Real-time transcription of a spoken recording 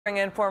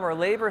In former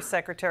Labor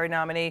Secretary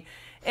nominee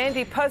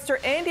Andy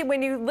Puzder. Andy,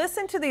 when you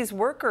listen to these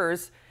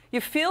workers, you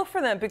feel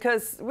for them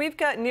because we've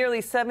got nearly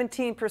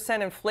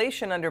 17%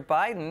 inflation under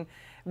Biden.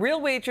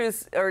 Real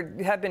wages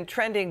have been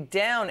trending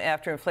down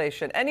after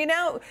inflation. And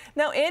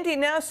Andy,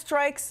 now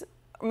strikes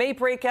may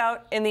break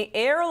out in the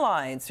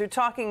airlines. You're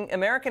talking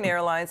American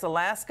Airlines,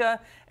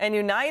 Alaska, and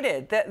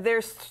United.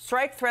 There's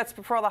strike threats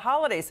before the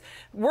holidays.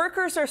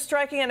 Workers are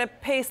striking at a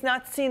pace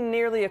not seen in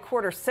nearly a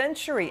quarter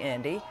century,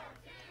 Andy.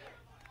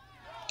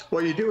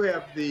 Well, you do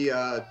have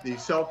the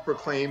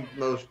self-proclaimed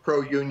most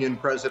pro-union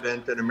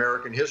president in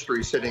American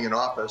history sitting in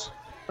office.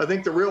 I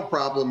think the real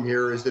problem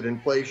here is that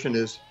inflation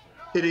is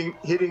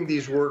hitting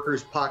these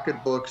workers'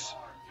 pocketbooks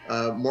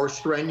more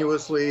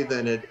strenuously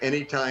than at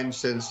any time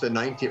since the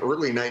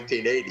early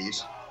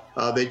 1980s.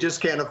 They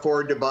just can't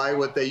afford to buy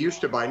what they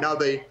used to buy. Now,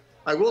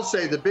 I will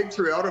say the big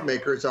three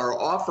automakers are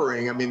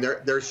offering, I mean,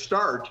 their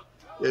start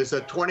is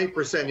a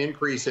 20%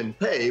 increase in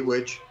pay,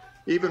 which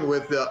even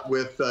with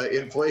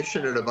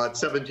inflation at about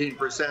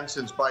 17%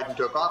 since Biden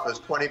took office,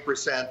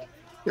 20%,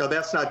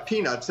 that's not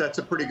peanuts. That's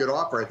a pretty good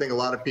offer. I think a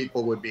lot of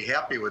people would be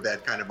happy with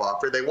that kind of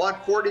offer. They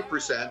want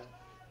 40%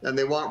 and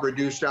they want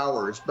reduced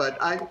hours. But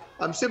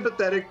I'm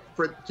sympathetic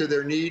to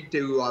their need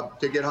to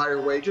get higher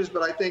wages,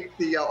 but I think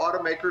the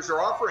automakers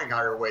are offering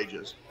higher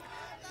wages.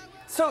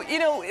 So,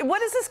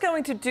 what is this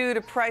going to do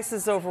to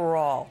prices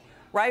overall,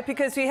 right?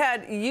 Because we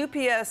had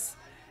UPS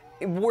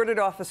warded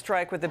off a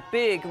strike with the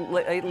big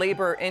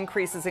labor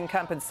increases in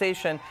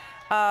compensation.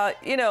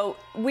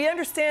 We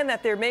understand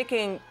that they're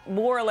making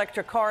more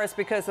electric cars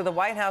because of the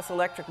White House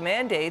electric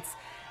mandates.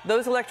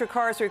 Those electric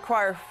cars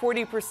require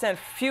 40%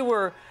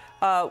 fewer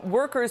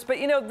workers. But,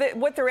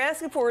 what they're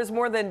asking for is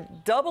more than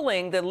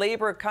doubling the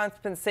labor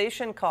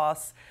compensation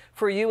costs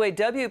for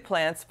UAW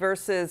plants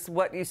versus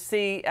what you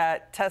see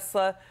at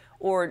Tesla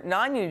or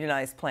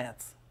non-unionized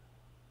plants.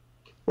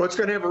 Well, it's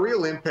going to have a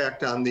real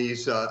impact on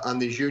these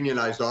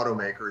unionized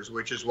automakers,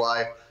 which is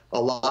why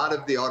a lot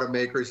of the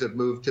automakers have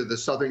moved to the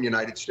southern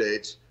United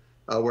States,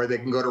 where they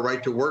can go to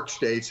right-to-work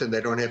states and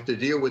they don't have to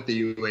deal with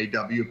the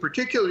UAW.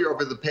 Particularly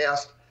over the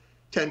past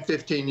 10,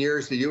 15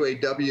 years, the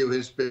UAW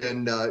has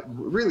been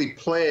really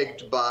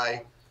plagued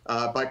by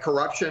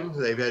corruption.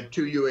 They've had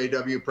 2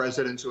 UAW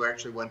presidents who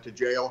actually went to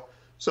jail.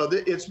 So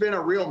it's been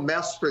a real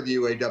mess for the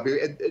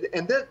UAW.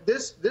 And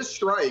this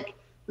strike,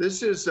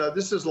 this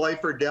is life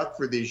or death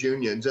for these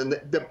unions. And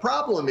the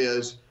problem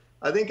is,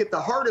 I think at the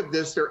heart of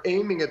this, they're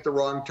aiming at the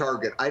wrong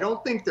target. I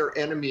don't think their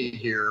enemy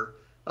here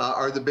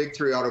are the big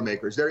three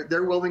automakers.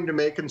 They're willing to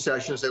make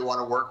concessions. They want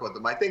to work with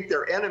them. I think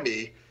their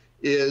enemy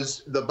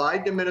is the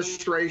Biden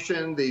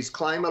administration, these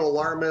climate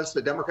alarmists,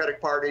 the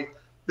Democratic Party,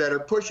 that are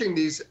pushing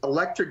these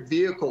electric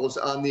vehicles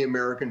on the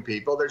American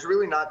people. There's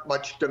really not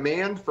much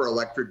demand for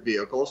electric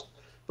vehicles,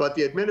 but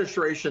the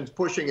administration's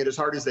pushing it as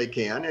hard as they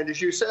can. And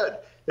as you said,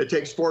 it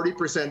takes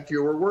 40%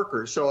 fewer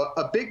workers. So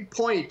a big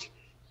point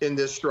in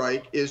this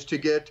strike is to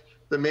get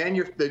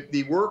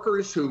the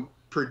workers who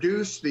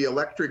produce the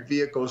electric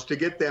vehicles, to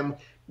get them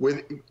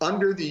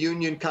under the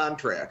union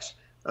contracts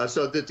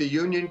so that the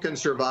union can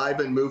survive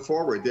and move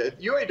forward. The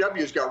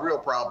UAW's got real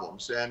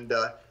problems. And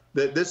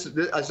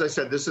as I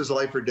said, this is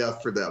life or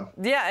death for them.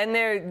 Yeah, and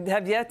they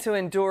have yet to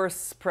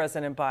endorse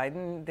President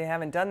Biden. They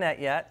haven't done that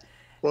yet.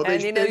 Well,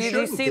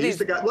 you see he's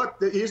the guy. Look,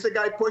 he's the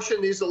guy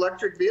pushing these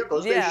electric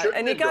vehicles. Yeah,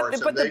 and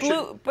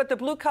but the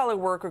blue collar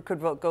worker could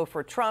go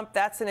for Trump.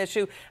 That's an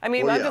issue. I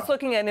mean, I'm just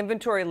looking at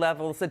inventory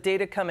levels, the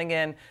data coming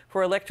in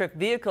for electric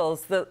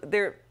vehicles.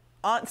 They're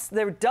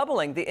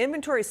doubling. The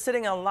inventory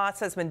sitting on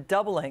lots has been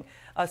doubling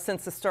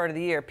since the start of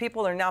the year.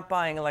 People are not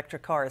buying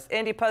electric cars.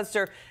 Andy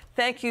Puzder,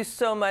 thank you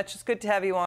so much. It's good to have you on.